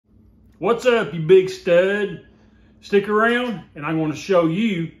What's up, you big stud? Stick around and I'm going to show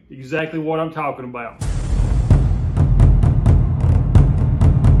you exactly what I'm talking about.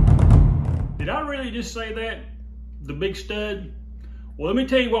 Did I really just say that? The big stud? Well, let me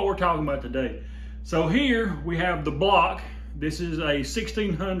tell you what we're talking about today. So here we have the block. This is a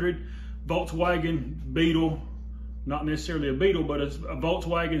 1600 Volkswagen Beetle. Not necessarily a Beetle, but it's a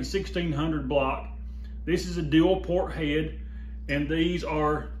Volkswagen 1600 block. This is a dual port head, and these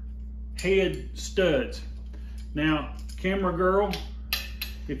are head studs. Now, camera girl,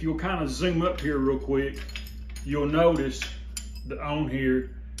 if you'll kind of zoom up here real quick, you'll notice that on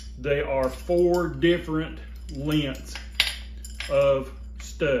here, they are 4 different lengths of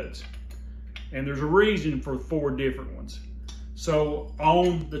studs. And there's a reason for 4 different ones. So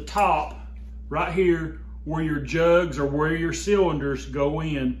on the top, right here, where your jugs or where your cylinders go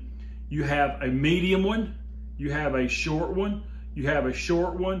in, you have a medium one, you have a short one, you have a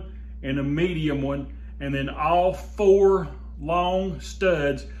short one, and a medium one, and then all 4 long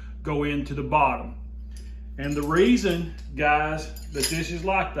studs go into the bottom. And the reason, guys, that this is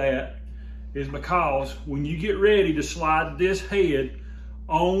like that is because when you get ready to slide this head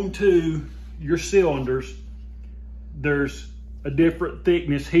onto your cylinders, there's a different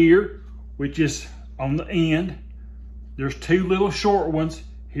thickness here, which is on the end. There's 2 little short ones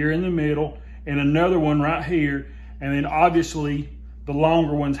here in the middle and another one right here, and then obviously the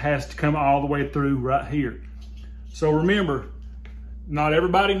longer ones has to come all the way through right here. So remember, not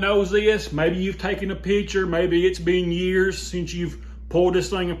everybody knows this. Maybe you've taken a picture, maybe it's been years since you've pulled this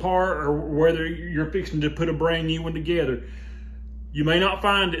thing apart, or whether you're fixing to put a brand new one together. You may not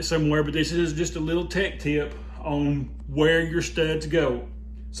find it somewhere, but this is just a little tech tip on where your studs go.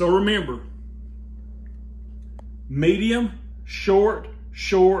 So remember, medium, short,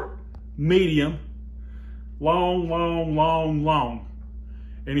 short, medium, long, long, long, long.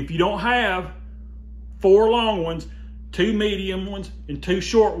 And if you don't have 4 long ones, 2 medium ones, and 2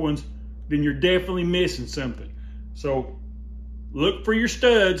 short ones, then you're definitely missing something. So look for your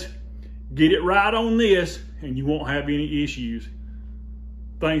studs, get it right on this, and you won't have any issues.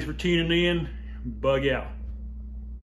 Thanks for tuning in. Bug out.